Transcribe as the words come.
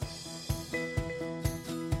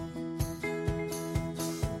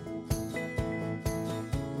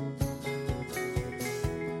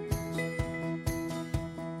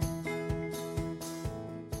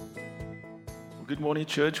Good morning,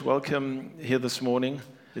 church. Welcome here this morning.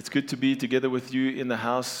 It's good to be together with you in the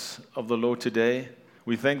house of the Lord today.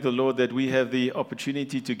 We thank the Lord that we have the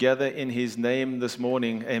opportunity to gather in His name this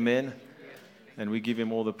morning. Amen. And we give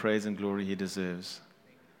Him all the praise and glory He deserves.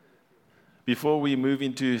 Before we move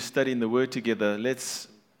into studying the Word together, let's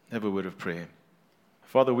have a word of prayer.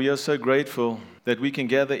 Father, we are so grateful that we can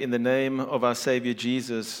gather in the name of our Savior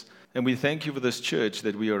Jesus, and we thank you for this church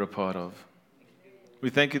that we are a part of. We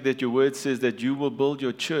thank you that your word says that you will build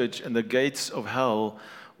your church and the gates of hell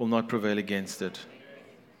will not prevail against it.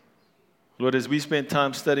 Lord, as we spend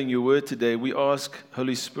time studying your word today, we ask,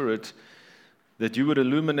 Holy Spirit, that you would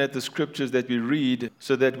illuminate the scriptures that we read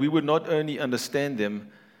so that we would not only understand them,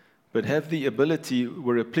 but have the ability,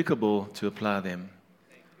 where applicable, to apply them.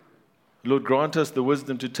 Lord, grant us the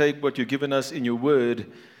wisdom to take what you've given us in your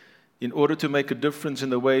word in order to make a difference in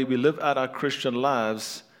the way we live out our Christian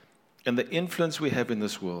lives and the influence we have in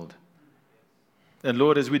this world. And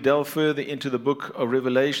Lord, as we delve further into the book of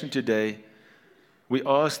Revelation today, we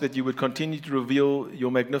ask that you would continue to reveal your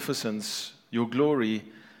magnificence, your glory,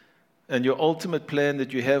 and your ultimate plan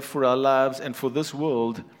that you have for our lives and for this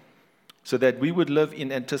world, so that we would live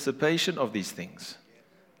in anticipation of these things,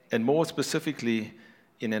 and more specifically,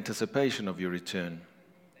 in anticipation of your return.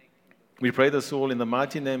 We pray this all in the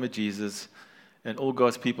mighty name of Jesus, and all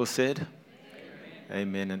God's people said,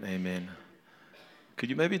 Amen and amen. Could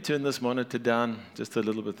you maybe turn this monitor down just a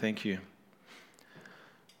little bit? Thank you.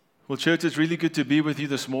 Well, church, it's really good to be with you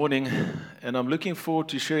this morning, and I'm looking forward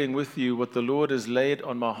to sharing with you what the Lord has laid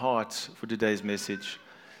on my heart for today's message.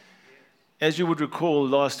 As you would recall,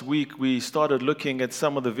 last week we started looking at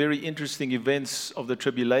some of the very interesting events of the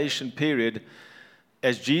tribulation period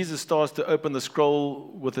as Jesus starts to open the scroll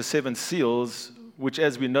with the 7 seals, which,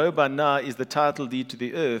 as we know by now, is the title deed to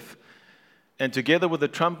the earth. And together with the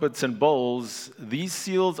trumpets and bowls, these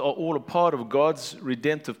seals are all a part of God's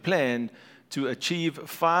redemptive plan to achieve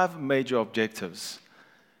 5 major objectives.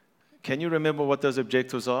 Can you remember what those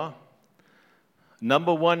objectives are?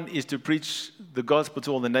 Number 1 is to preach the gospel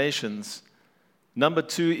to all the nations. Number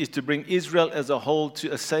 2 is to bring Israel as a whole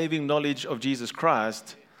to a saving knowledge of Jesus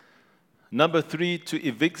Christ. Number 3, to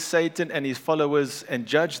evict Satan and his followers and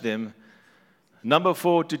judge them. Number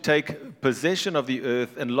 4, to take possession of the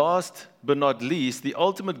earth. And last but not least, the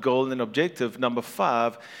ultimate goal and objective, number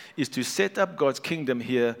 5, is to set up God's kingdom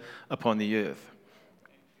here upon the earth.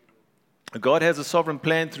 God has a sovereign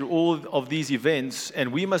plan through all of these events,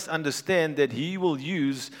 and we must understand that He will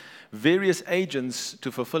use various agents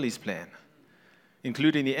to fulfill His plan,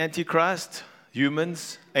 including the Antichrist,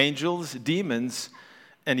 humans, angels, demons,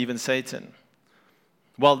 and even Satan.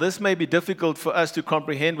 While this may be difficult for us to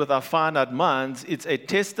comprehend with our finite minds, it's a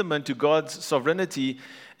testament to God's sovereignty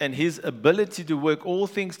and His ability to work all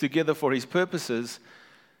things together for His purposes,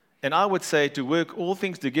 and I would say to work all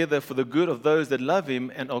things together for the good of those that love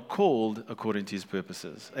Him and are called according to His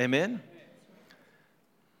purposes. Amen?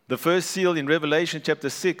 The first seal in Revelation chapter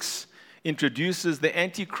 6 introduces the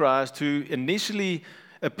Antichrist, who initially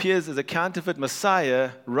appears as a counterfeit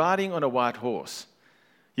Messiah riding on a white horse.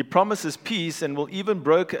 He promises peace and will even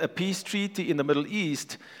broker a peace treaty in the Middle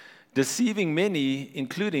East, deceiving many,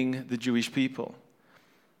 including the Jewish people.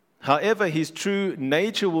 However, his true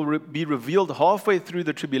nature will be revealed halfway through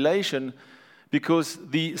the tribulation, because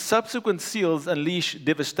the subsequent seals unleash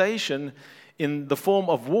devastation in the form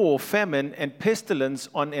of war, famine, and pestilence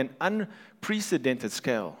on an unprecedented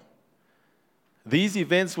scale. These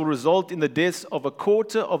events will result in the deaths of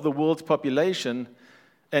 1/4 of the world's population.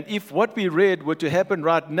 And if what we read were to happen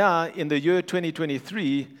right now in the year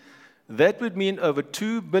 2023, that would mean over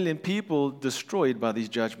 2 billion people destroyed by these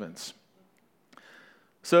judgments.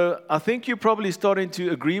 So I think you're probably starting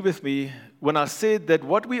to agree with me when I said that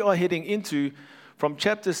what we are heading into from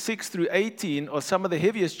chapter 6 through 18 are some of the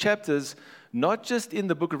heaviest chapters, not just in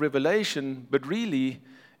the book of Revelation, but really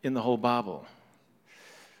in the whole Bible.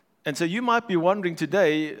 And so you might be wondering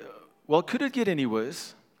today, well, could it get any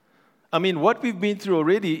worse? I mean, what we've been through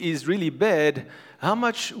already is really bad. How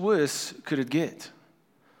much worse could it get?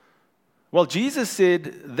 Well, Jesus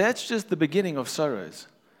said that's just the beginning of sorrows.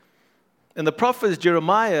 And the prophets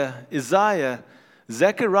Jeremiah, Isaiah,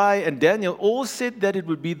 Zechariah, and Daniel all said that it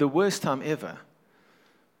would be the worst time ever.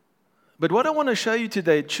 But what I want to show you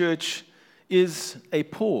today, church, is a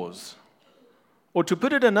pause. Or to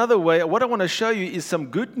put it another way, what I want to show you is some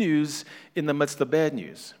good news in the midst of bad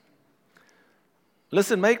news.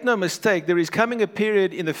 Listen, make no mistake, there is coming a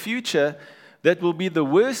period in the future that will be the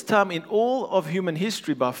worst time in all of human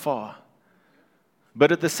history by far.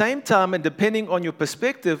 But at the same time, and depending on your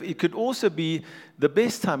perspective, it could also be the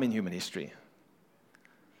best time in human history.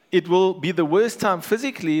 It will be the worst time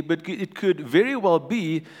physically, but it could very well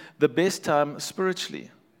be the best time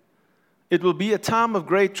spiritually. It will be a time of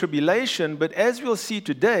great tribulation, but as we'll see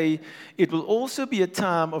today, it will also be a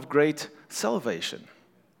time of great salvation.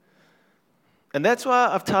 And that's why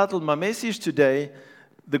I've titled my message today,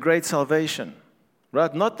 The Great Salvation.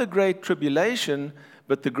 Right? Not the great tribulation,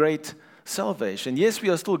 but the great salvation. Yes, we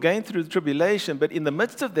are still going through the tribulation, but in the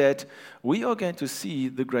midst of that, we are going to see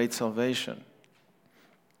the great salvation.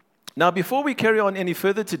 Now, before we carry on any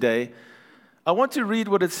further today, I want to read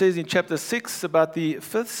what it says in chapter 6 about the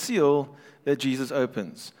fifth seal that Jesus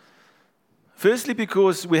opens. Firstly,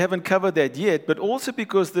 because we haven't covered that yet, but also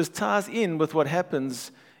because this ties in with what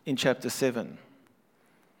happens in chapter 7.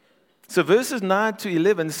 So verses 9 to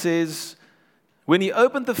 11 says, "When he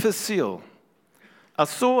opened the fifth seal, I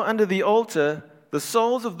saw under the altar the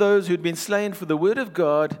souls of those who had been slain for the word of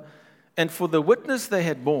God and for the witness they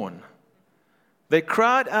had borne. They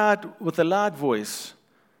cried out with a loud voice,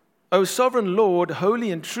 'O sovereign Lord,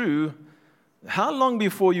 holy and true, how long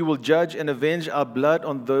before you will judge and avenge our blood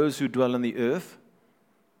on those who dwell on the earth?'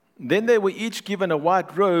 Then they were each given a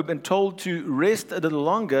white robe and told to rest a little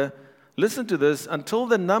longer, listen to this, until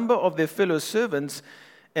the number of their fellow servants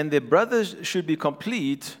and their brothers should be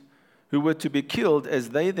complete, who were to be killed as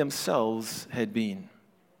they themselves had been."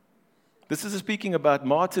 This is speaking about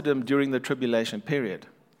martyrdom during the tribulation period.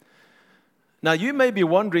 Now, you may be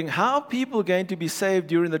wondering, how are people going to be saved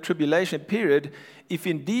during the tribulation period if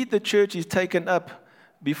indeed the church is taken up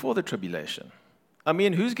before the tribulation? I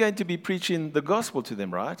mean, who's going to be preaching the gospel to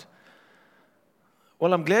them, right?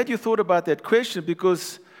 Well, I'm glad you thought about that question,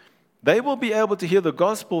 because they will be able to hear the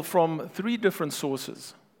gospel from three different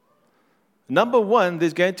sources. Number one,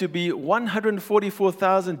 there's going to be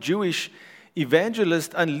 144,000 Jewish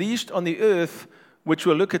evangelists unleashed on the earth, which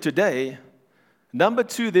we'll look at today. Number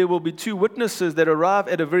two, there will be two witnesses that arrive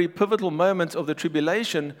at a very pivotal moment of the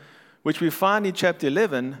tribulation, which we find in chapter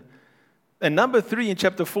 11. And number three, in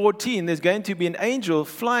chapter 14, there's going to be an angel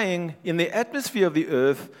flying in the atmosphere of the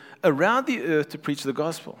earth, around the earth, to preach the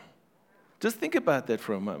gospel. Just think about that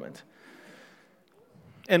for a moment.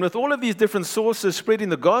 And with all of these different sources spreading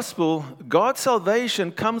the gospel, God's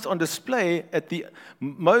salvation comes on display at the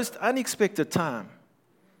most unexpected time,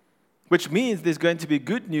 which means there's going to be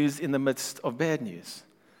good news in the midst of bad news.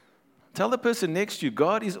 Tell the person next to you,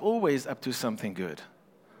 God is always up to something good.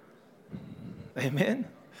 Amen?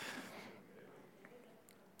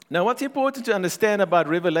 Now, what's important to understand about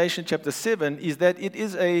Revelation chapter 7 is that it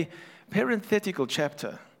is a parenthetical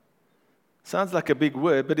chapter. Sounds like a big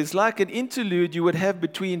word, but it's like an interlude you would have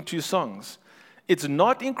between two songs. It's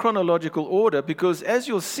not in chronological order because, as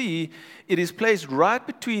you'll see, it is placed right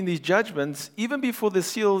between these judgments, even before the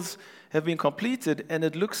seals have been completed, and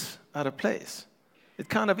it looks out of place. It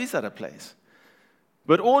kind of is out of place.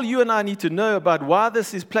 But all you and I need to know about why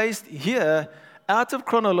this is placed here out of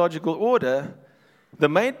chronological order, the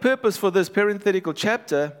main purpose for this parenthetical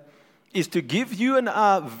chapter is to give you and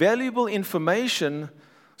I valuable information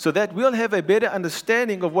so that we'll have a better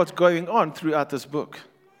understanding of what's going on throughout this book.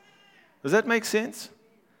 Does that make sense?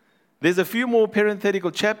 There's a few more parenthetical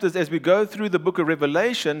chapters as we go through the book of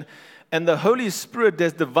Revelation, and the Holy Spirit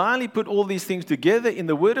has divinely put all these things together in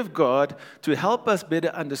the Word of God to help us better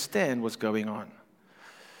understand what's going on.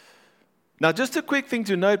 Now, just a quick thing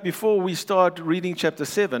to note before we start reading chapter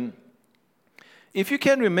 7. If you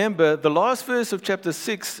can remember, the last verse of chapter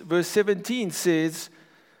 6, verse 17 says,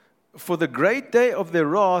 "For the great day of their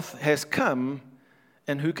wrath has come,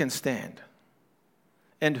 and who can stand?"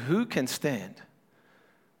 And who can stand?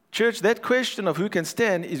 Church, that question of who can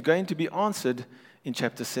stand is going to be answered in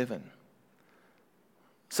chapter 7.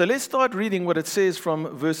 So let's start reading what it says from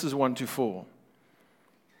verses 1 to 4.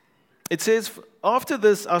 It says, "After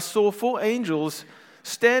this I saw four angels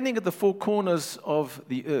standing at the four corners of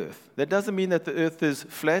the earth." That doesn't mean that the earth is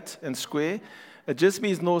flat and square. It just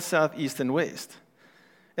means north, south, east, and west.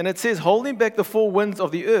 And it says, "Holding back the four winds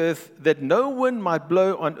of the earth, that no wind might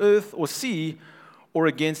blow on earth or sea or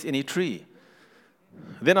against any tree.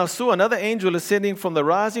 Then I saw another angel ascending from the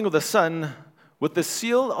rising of the sun with the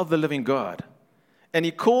seal of the living God. And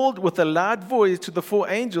he called with a loud voice to the four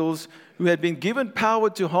angels who had been given power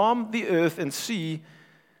to harm the earth and sea,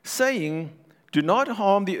 saying, 'Do not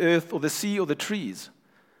harm the earth or the sea or the trees,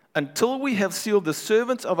 until we have sealed the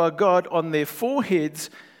servants of our God on their foreheads.'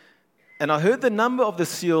 And I heard the number of the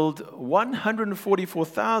sealed,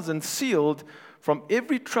 144,000 sealed from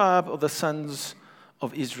every tribe of the sons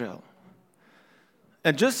of Israel."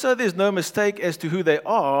 And just so there's no mistake as to who they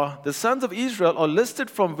are, the sons of Israel are listed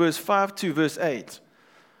from verse 5 to verse 8.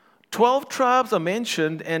 12 tribes are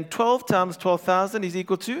mentioned, and 12 times 12,000 is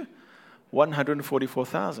equal to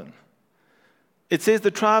 144,000. It says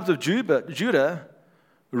the tribes of Judah,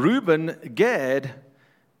 Reuben, Gad,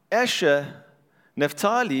 Asher,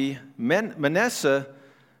 Naphtali, Manasseh,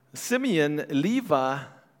 Simeon, Levi,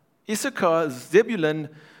 Issachar, Zebulun,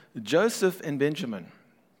 Joseph, and Benjamin.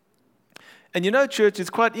 And you know, church, it's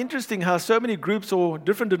quite interesting how so many groups or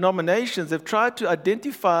different denominations have tried to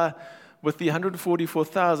identify with the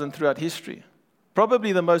 144,000 throughout history.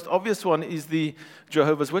 Probably the most obvious one is the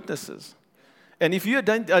Jehovah's Witnesses. And if you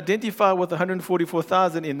identify with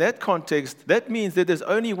 144,000 in that context, that means that there's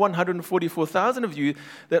only 144,000 of you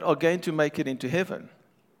that are going to make it into heaven.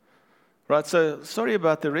 Right? So sorry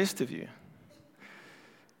about the rest of you.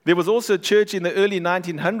 There was also a church in the early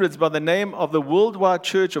 1900s by the name of the Worldwide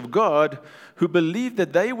Church of God who believed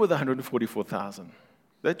that they were the 144,000.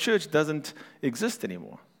 That church doesn't exist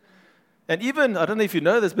anymore. And even, I don't know if you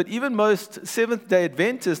know this, but even most Seventh-day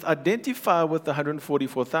Adventists identify with the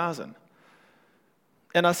 144,000.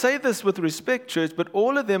 And I say this with respect, church, but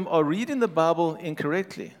all of them are reading the Bible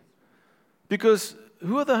incorrectly. Because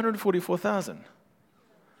who are the 144,000?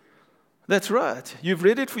 That's right. You've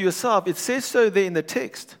read it for yourself. It says so there in the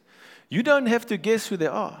text. You don't have to guess who they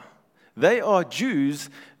are. They are Jews.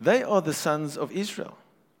 They are the sons of Israel.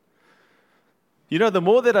 You know, the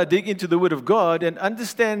more that I dig into the Word of God and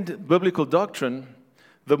understand biblical doctrine,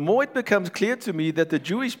 the more it becomes clear to me that the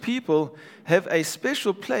Jewish people have a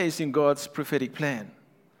special place in God's prophetic plan.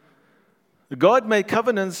 God made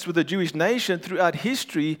covenants with the Jewish nation throughout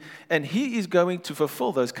history, and He is going to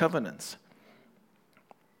fulfill those covenants.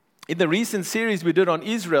 In the recent series we did on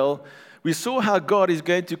Israel, we saw how God is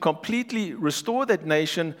going to completely restore that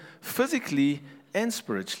nation physically and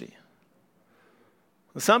spiritually.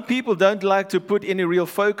 Some people don't like to put any real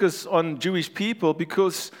focus on Jewish people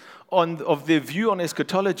because of their view on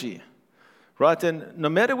eschatology, right? And no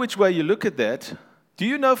matter which way you look at that, do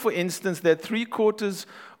you know, for instance, that 3/4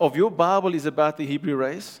 of your Bible is about the Hebrew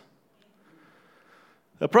race?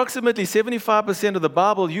 Approximately 75% of the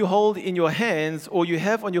Bible you hold in your hands or you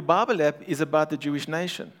have on your Bible app is about the Jewish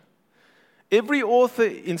nation. Every author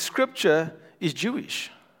in Scripture is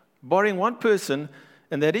Jewish, barring one person,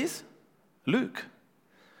 and that is Luke.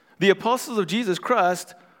 The apostles of Jesus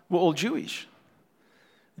Christ were all Jewish.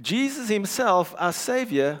 Jesus himself, our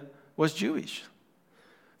Savior, was Jewish.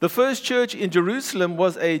 The first church in Jerusalem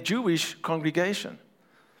was a Jewish congregation.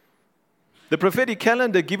 The prophetic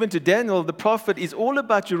calendar given to Daniel, the prophet, is all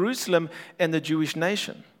about Jerusalem and the Jewish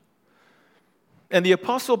nation. And the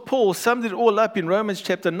Apostle Paul summed it all up in Romans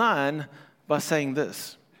chapter 9 by saying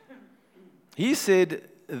this. He said,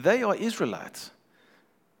 they are Israelites,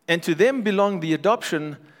 and to them belong the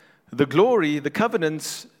adoption, the glory, the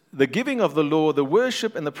covenants, the giving of the law, the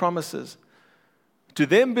worship, and the promises. To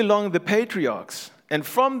them belong the patriarchs, and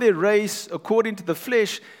from their race, according to the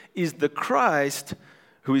flesh, is the Christ,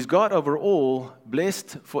 who is God over all,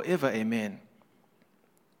 blessed forever. Amen.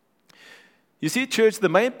 You see, church, the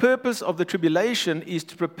main purpose of the tribulation is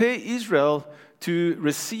to prepare Israel to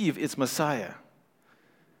receive its Messiah.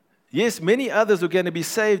 Yes, many others are going to be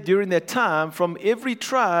saved during that time from every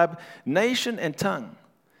tribe, nation, and tongue.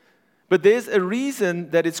 But there's a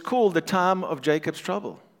reason that it's called the time of Jacob's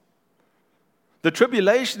trouble. The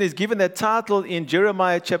tribulation is given that title in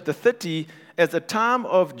Jeremiah chapter 30 as a time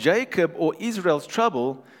of Jacob or Israel's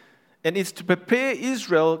trouble, and it's to prepare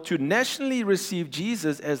Israel to nationally receive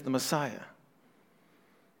Jesus as the Messiah.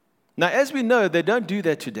 Now, as we know, they don't do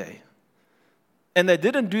that today. And they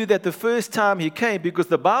didn't do that the first time he came, because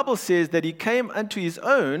the Bible says that he came unto his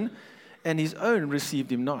own, and his own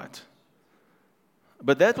received him not.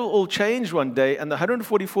 But that will all change one day, and the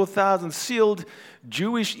 144,000 sealed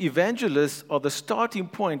Jewish evangelists are the starting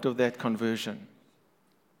point of that conversion.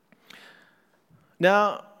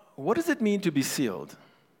 Now, what does it mean to be sealed?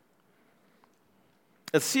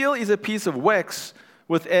 A seal is a piece of wax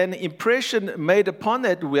with an impression made upon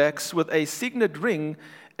that wax with a signet ring,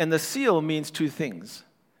 and the seal means two things.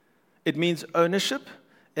 It means ownership,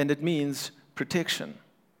 and it means protection.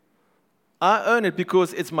 I own it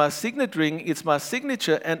because it's my signet ring, it's my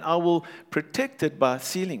signature, and I will protect it by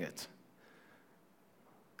sealing it.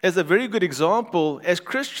 As a very good example, as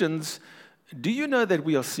Christians, do you know that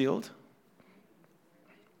we are sealed?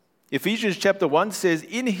 Ephesians chapter 1 says,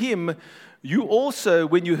 in him you also,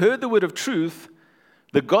 when you heard the word of truth,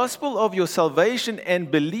 the gospel of your salvation, and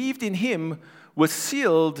believed in him, were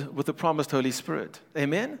sealed with the promised Holy Spirit.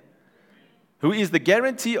 Amen? Who is the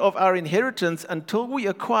guarantee of our inheritance until we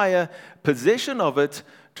acquire possession of it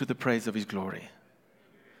to the praise of his glory.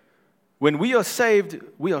 When we are saved,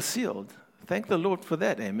 we are sealed. Thank the Lord for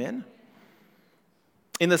that. Amen.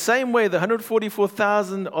 In the same way, the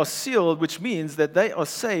 144,000 are sealed, which means that they are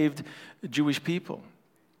saved Jewish people.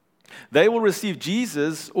 They will receive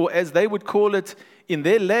Jesus, or as they would call it in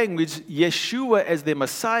their language, Yeshua, as their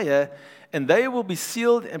Messiah, and they will be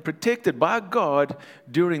sealed and protected by God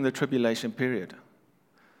during the tribulation period.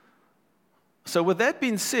 So with that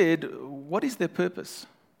being said, what is their purpose?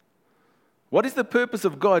 What is the purpose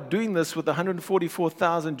of God doing this with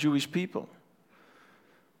 144,000 Jewish people?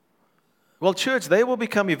 Well, church, they will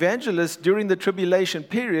become evangelists during the tribulation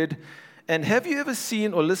period. And have you ever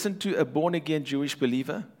seen or listened to a born-again Jewish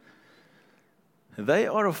believer? They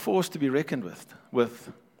are a force to be reckoned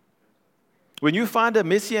with. When you find a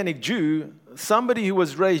Messianic Jew, somebody who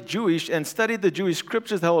was raised Jewish and studied the Jewish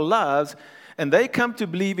scriptures their whole lives, and they come to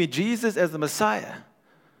believe in Jesus as the Messiah,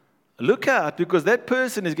 look out, because that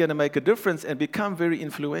person is going to make a difference and become very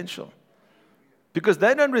influential. Because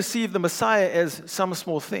they don't receive the Messiah as some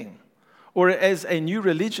small thing or as a new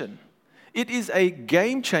religion. It is a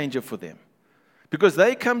game changer for them. Because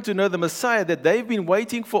they come to know the Messiah that they've been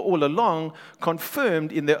waiting for all along,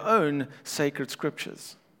 confirmed in their own sacred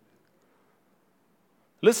scriptures.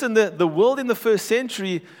 Listen, the world in the first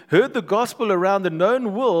century heard the gospel around the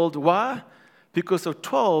known world. Why? Because of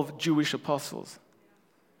 12 Jewish apostles.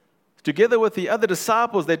 Together with the other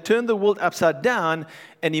disciples, they turned the world upside down,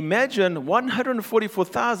 and imagine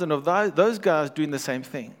 144,000 of those guys doing the same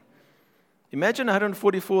thing. Imagine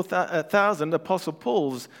 144,000 Apostle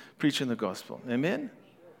Pauls preaching the gospel. Amen?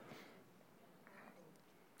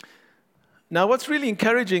 Now, what's really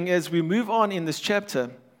encouraging as we move on in this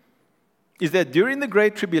chapter is that during the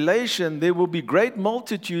Great Tribulation, there will be great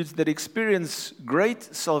multitudes that experience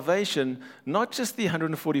great salvation, not just the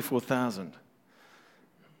 144,000.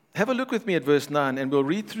 Have a look with me at verse 9, and we'll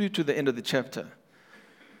read through to the end of the chapter.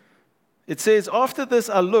 It says, "After this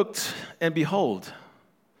I looked, and behold,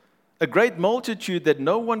 a great multitude that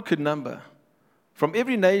no one could number, from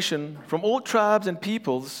every nation, from all tribes and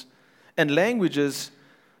peoples and languages,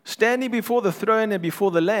 standing before the throne and before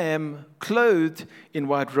the Lamb, clothed in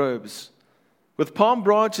white robes, with palm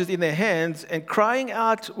branches in their hands, and crying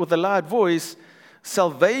out with a loud voice,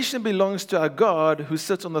 'Salvation belongs to our God who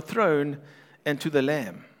sits on the throne and to the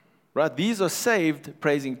Lamb.'" Right? These are saved,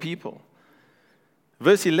 praising people.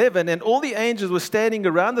 Verse 11, "And all the angels were standing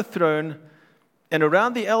around the throne and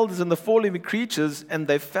around the elders and the four living creatures, and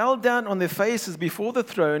they fell down on their faces before the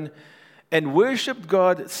throne and worshipped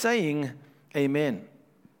God, saying, 'Amen.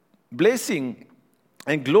 Blessing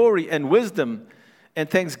and glory and wisdom and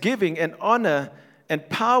thanksgiving and honor and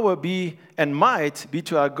power be and might be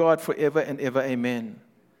to our God forever and ever. Amen.'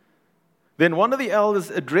 Then one of the elders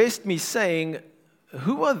addressed me, saying,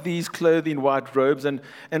 'Who are these clothed in white robes, and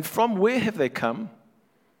from where have they come?'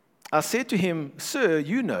 I said to him, 'Sir,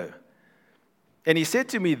 you know.' And he said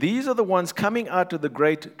to me, 'These are the ones coming out of the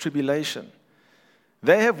great tribulation.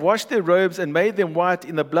 They have washed their robes and made them white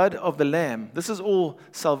in the blood of the Lamb.'" This is all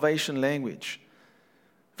salvation language.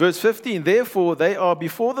 Verse 15, "Therefore they are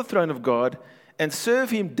before the throne of God and serve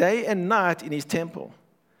him day and night in his temple.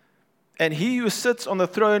 And he who sits on the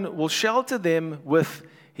throne will shelter them with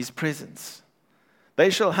his presence. They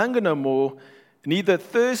shall hunger no more, neither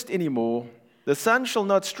thirst any more. The sun shall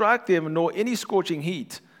not strike them, nor any scorching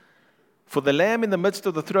heat. For the Lamb in the midst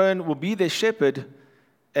of the throne will be their shepherd,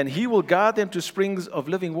 and he will guide them to springs of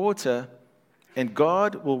living water, and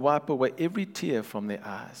God will wipe away every tear from their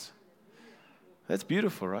eyes." That's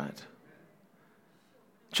beautiful, right?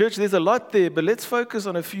 Church, there's a lot there, but let's focus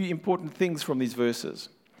on a few important things from these verses.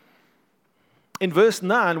 In verse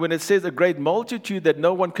 9, when it says a great multitude that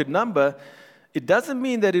no one could number, it doesn't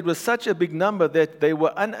mean that it was such a big number that they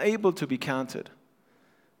were unable to be counted.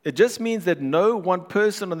 It just means that no one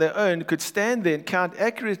person on their own could stand there and count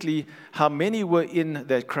accurately how many were in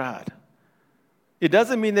that crowd. It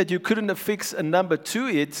doesn't mean that you couldn't affix a number to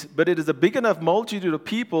it, but it is a big enough multitude of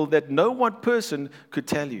people that no one person could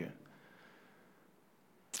tell you.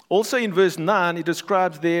 Also in verse 9, it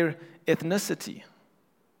describes their ethnicity.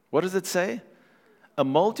 What does it say? A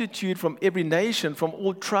multitude from every nation, from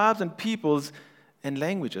all tribes and peoples and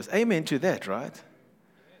languages. Amen to that, right?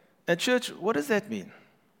 And church, what does that mean?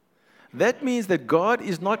 That means that God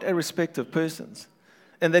is not a respecter of persons,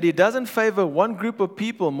 and that he doesn't favor one group of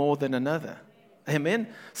people more than another.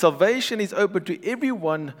 Amen? Salvation is open to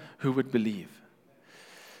everyone who would believe.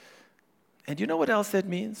 And you know what else that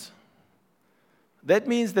means? That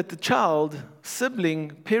means that the child, sibling,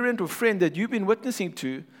 parent, or friend that you've been witnessing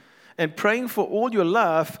to and praying for all your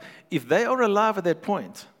life, if they are alive at that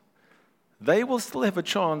point, they will still have a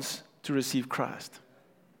chance to receive Christ.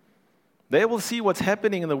 They will see what's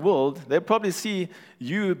happening in the world. They'll probably see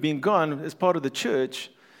you being gone as part of the church,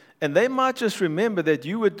 And they might just remember that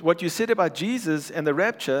what you said about Jesus and the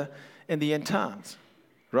rapture and the end times,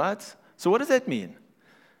 right? So what does that mean?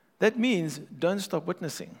 That means don't stop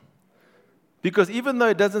witnessing. Because even though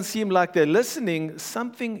it doesn't seem like they're listening,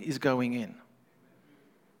 something is going in.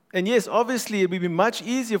 And yes, obviously, it would be much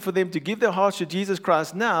easier for them to give their hearts to Jesus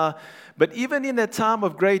Christ now, but even in that time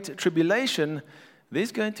of great tribulation,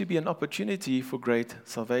 there's going to be an opportunity for great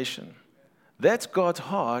salvation. That's God's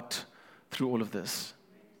heart through all of this.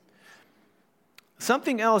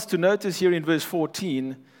 Something else to notice here in verse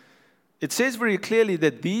 14, it says very clearly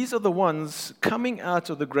that these are the ones coming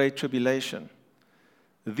out of the great tribulation.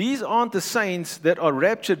 These aren't the saints that are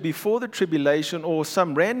raptured before the tribulation or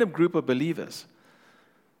some random group of believers.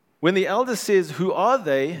 When the elder says, "Who are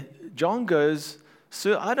they?" John goes,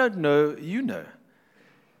 "Sir, I don't know, you know."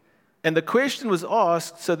 And the question was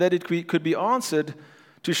asked so that it could be answered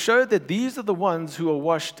to show that these are the ones who are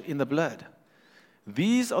washed in the blood.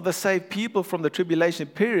 These are the saved people from the tribulation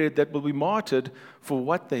period that will be martyred for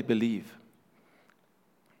what they believe.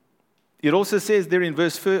 It also says there in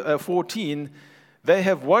verse 14, they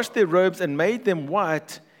have washed their robes and made them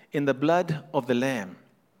white in the blood of the Lamb.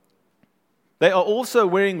 They are also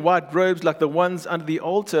wearing white robes like the ones under the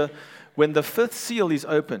altar when the fifth seal is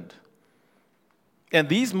opened. And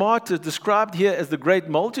these martyrs described here as the great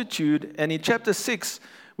multitude, and in chapter 6,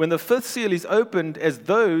 when the fifth seal is opened as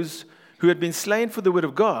those who had been slain for the word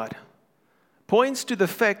of God, points to the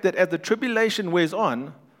fact that as the tribulation wears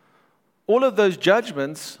on, all of those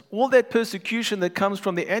judgments, all that persecution that comes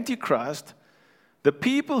from the Antichrist, the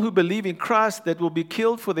people who believe in Christ that will be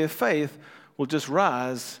killed for their faith will just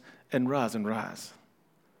rise and rise and rise.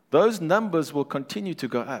 Those numbers will continue to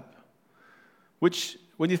go up, which,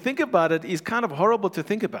 when you think about it, is kind of horrible to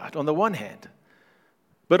think about on the one hand.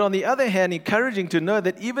 But on the other hand, encouraging to know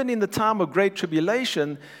that even in the time of great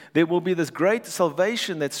tribulation, there will be this great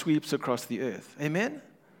salvation that sweeps across the earth. Amen?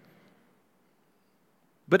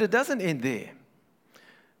 But it doesn't end there.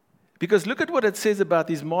 Because look at what it says about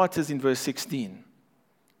these martyrs in verse 16.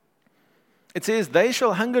 It says, "They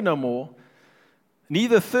shall hunger no more,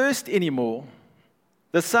 neither thirst any more.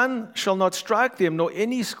 The sun shall not strike them, nor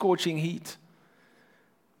any scorching heat."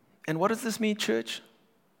 And what does this mean, church?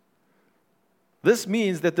 This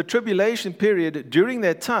means that the tribulation period, during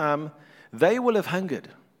that time, they will have hungered.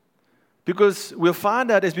 Because we'll find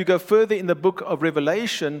out as we go further in the book of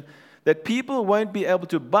Revelation that people won't be able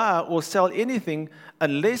to buy or sell anything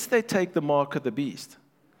unless they take the mark of the beast.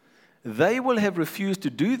 They will have refused to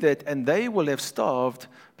do that, and they will have starved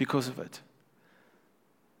because of it.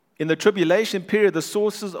 In the tribulation period, the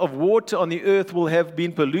sources of water on the earth will have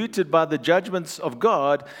been polluted by the judgments of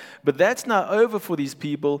God, but that's now over for these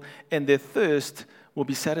people, and their thirst will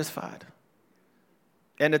be satisfied.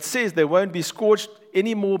 And it says they won't be scorched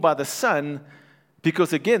anymore by the sun,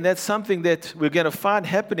 because again, that's something that we're going to find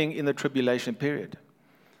happening in the tribulation period.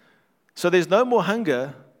 So there's no more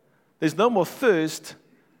hunger, there's no more thirst,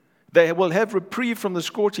 they will have reprieve from the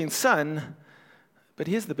scorching sun, but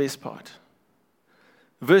here's the best part.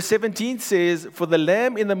 Verse 17 says, "For the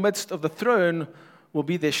Lamb in the midst of the throne will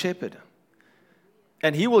be their shepherd,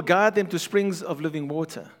 and he will guide them to springs of living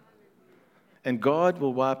water, and God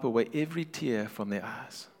will wipe away every tear from their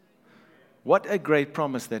eyes." What a great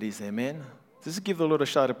promise that is, amen? Just give the Lord a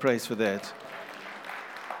shout of praise for that.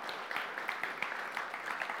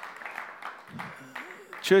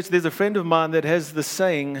 Church, there's a friend of mine that has this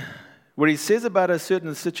saying where he says about a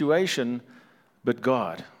certain situation, "But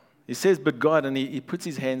God." He says, "But God," and he puts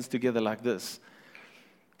his hands together like this.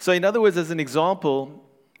 So in other words, as an example,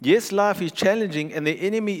 yes, life is challenging and the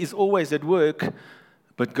enemy is always at work,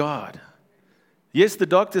 but God. Yes, the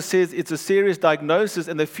doctor says it's a serious diagnosis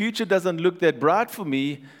and the future doesn't look that bright for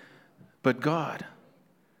me, but God.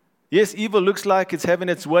 Yes, evil looks like it's having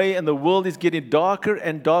its way and the world is getting darker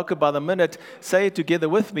and darker by the minute. Say it together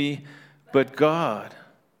with me, but God.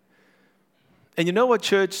 And you know what,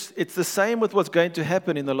 church? It's the same with what's going to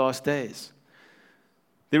happen in the last days.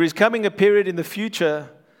 There is coming a period in the future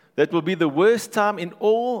that will be the worst time in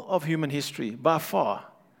all of human history, by far.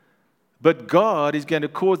 But God is going to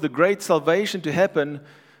cause the great salvation to happen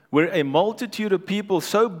where a multitude of people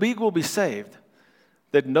so big will be saved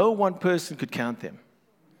that no one person could count them.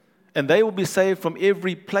 And they will be saved from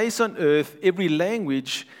every place on earth, every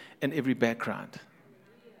language, and every background.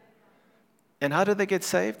 And how do they get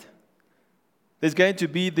saved? There's going to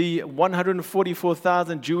be the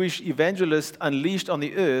 144,000 Jewish evangelists unleashed on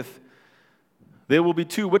the earth. There will be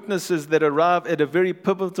two witnesses that arrive at a very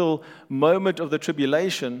pivotal moment of the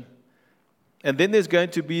tribulation. And then there's going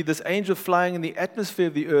to be this angel flying in the atmosphere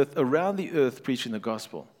of the earth, around the earth, preaching the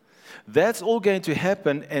gospel. That's all going to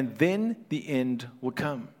happen, and then the end will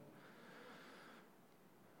come.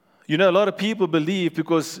 You know, a lot of people believe,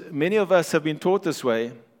 because many of us have been taught this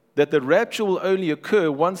way, that the rapture will only occur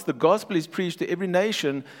once the gospel is preached to every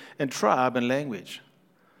nation and tribe and language.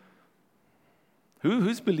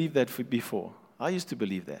 Who's believed that before? I used to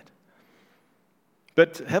believe that.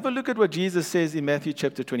 But have a look at what Jesus says in Matthew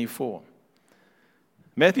chapter 24.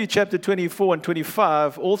 Matthew chapter 24 and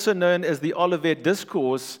 25, also known as the Olivet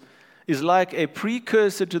Discourse, is like a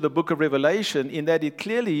precursor to the book of Revelation in that it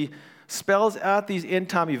clearly spells out these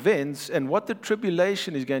end-time events and what the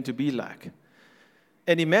tribulation is going to be like.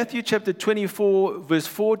 And in Matthew chapter 24, verse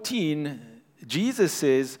 14, Jesus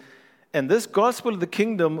says, "And this gospel of the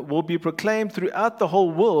kingdom will be proclaimed throughout the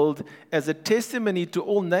whole world as a testimony to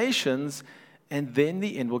all nations, and then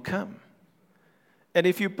the end will come." And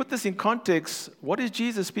if you put this in context, what is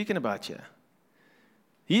Jesus speaking about here?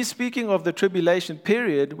 He's speaking of the tribulation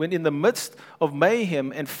period when, in the midst of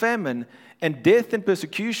mayhem and famine and death and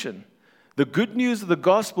persecution, the good news of the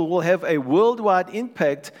gospel will have a worldwide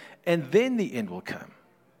impact, and then the end will come.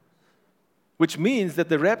 Which means that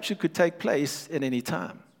the rapture could take place at any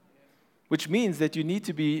time. Which means that you need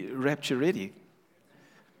to be rapture ready.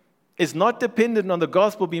 It's not dependent on the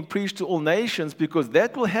gospel being preached to all nations, because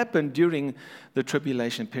that will happen during the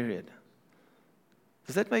tribulation period.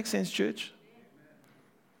 Does that make sense, church?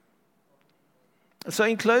 So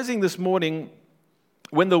in closing this morning,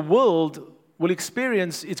 when the world will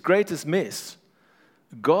experience its greatest mess,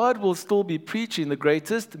 God will still be preaching the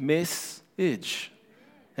greatest message.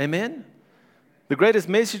 Amen? The greatest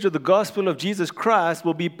message of the gospel of Jesus Christ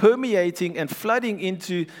will be permeating and flooding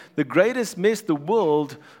into the greatest mess the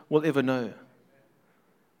world will ever know.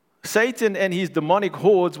 Satan and his demonic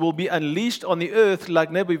hordes will be unleashed on the earth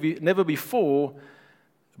like never before,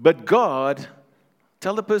 but God,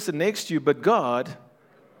 tell the person next to you, but God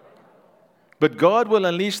will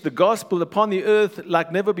unleash the gospel upon the earth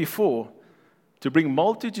like never before to bring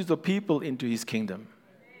multitudes of people into his kingdom.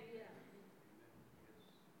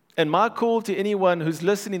 And my call to anyone who's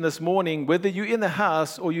listening this morning, whether you're in the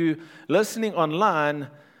house or you're listening online,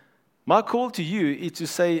 my call to you is to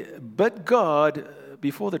say, but God,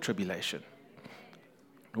 before the tribulation.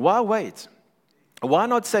 Why wait? Why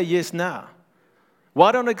not say yes now?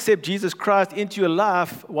 Why don't accept Jesus Christ into your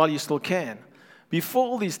life while you still can, before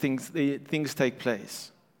all these things take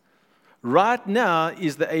place? Right now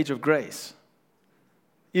is the age of grace.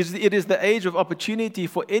 It is the age of opportunity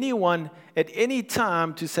for anyone at any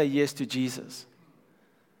time to say yes to Jesus.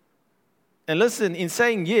 And listen, in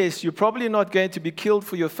saying yes, you're probably not going to be killed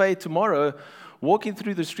for your faith tomorrow walking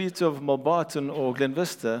through the streets of Malbarton or Glen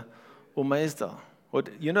Vista or Maysdale, or,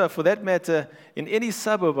 for that matter, in any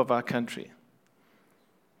suburb of our country.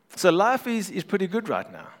 So life is pretty good right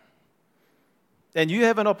now. And you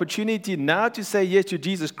have an opportunity now to say yes to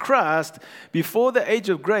Jesus Christ before the age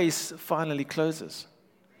of grace finally closes.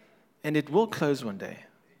 And it will close one day.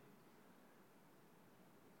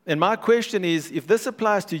 And my question is, if this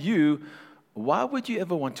applies to you, why would you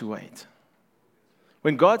ever want to wait?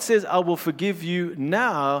 When God says, I will forgive you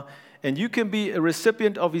now, and you can be a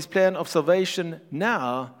recipient of his plan of salvation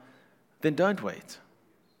now, then don't wait.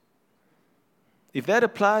 If that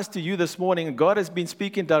applies to you this morning, and God has been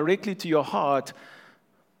speaking directly to your heart,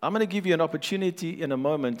 I'm going to give you an opportunity in a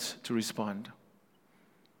moment to respond.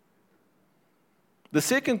 The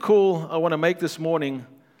second call I want to make this morning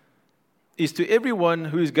is to everyone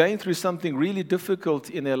who is going through something really difficult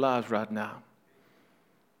in their lives right now.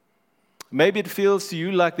 Maybe it feels to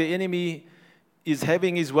you like the enemy is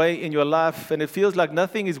having his way in your life, and it feels like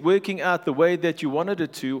nothing is working out the way that you wanted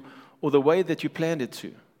it to or the way that you planned it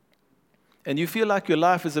to. And you feel like your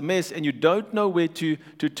life is a mess and you don't know where to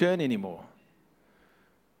turn anymore.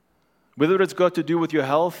 Whether it's got to do with your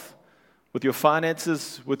health, with your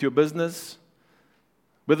finances, with your business,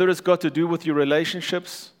 whether it's got to do with your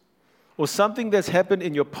relationships, or something that's happened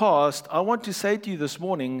in your past, I want to say to you this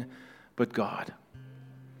morning, but God.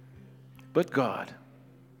 But God.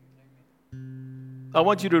 I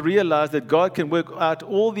want you to realize that God can work out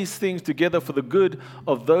all these things together for the good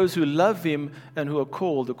of those who love him and who are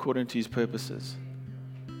called according to his purposes.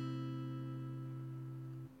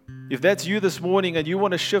 If that's you this morning and you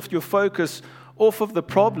want to shift your focus off of the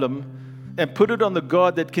problem and put it on the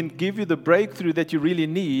God that can give you the breakthrough that you really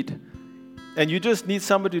need, and you just need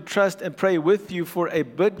somebody to trust and pray with you for a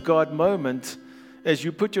but God moment as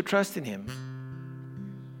you put your trust in him,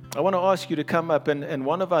 I want to ask you to come up and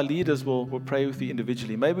one of our leaders will pray with you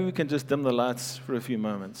individually. Maybe we can just dim the lights for a few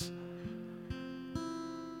moments.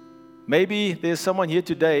 Maybe there's someone here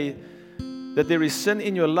today that there is sin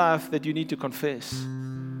in your life that you need to confess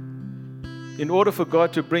in order for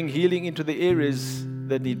God to bring healing into the areas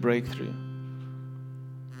that need breakthrough.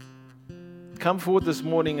 Come forward this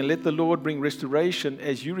morning and let the Lord bring restoration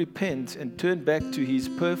as you repent and turn back to His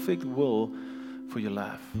perfect will for your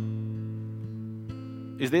life.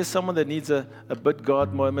 Is there someone that needs a but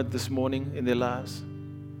God moment this morning in their lives?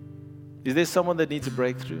 Is there someone that needs a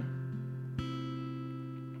breakthrough?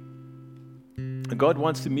 And God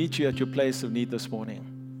wants to meet you at your place of need this morning.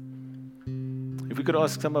 If we could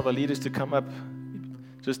ask some of our leaders to come up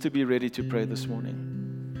just to be ready to pray this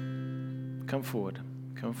morning. Come forward.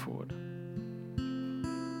 Come forward.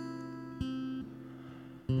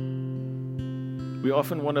 We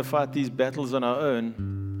often want to fight these battles on our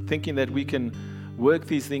own, thinking that we can work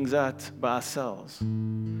these things out by ourselves.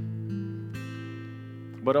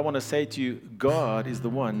 But I want to say to you, God is the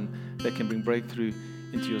one that can bring breakthrough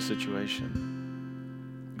into your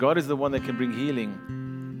situation. God is the one that can bring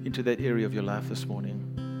healing into that area of your life this morning.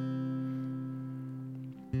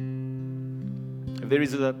 If there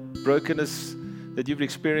is a brokenness that you've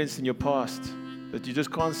experienced in your past that you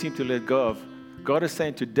just can't seem to let go of, God is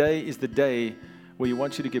saying today is the day where He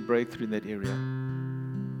wants you to get breakthrough in that area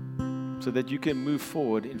so that you can move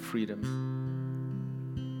forward in freedom.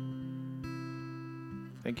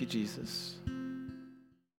 Thank you, Jesus.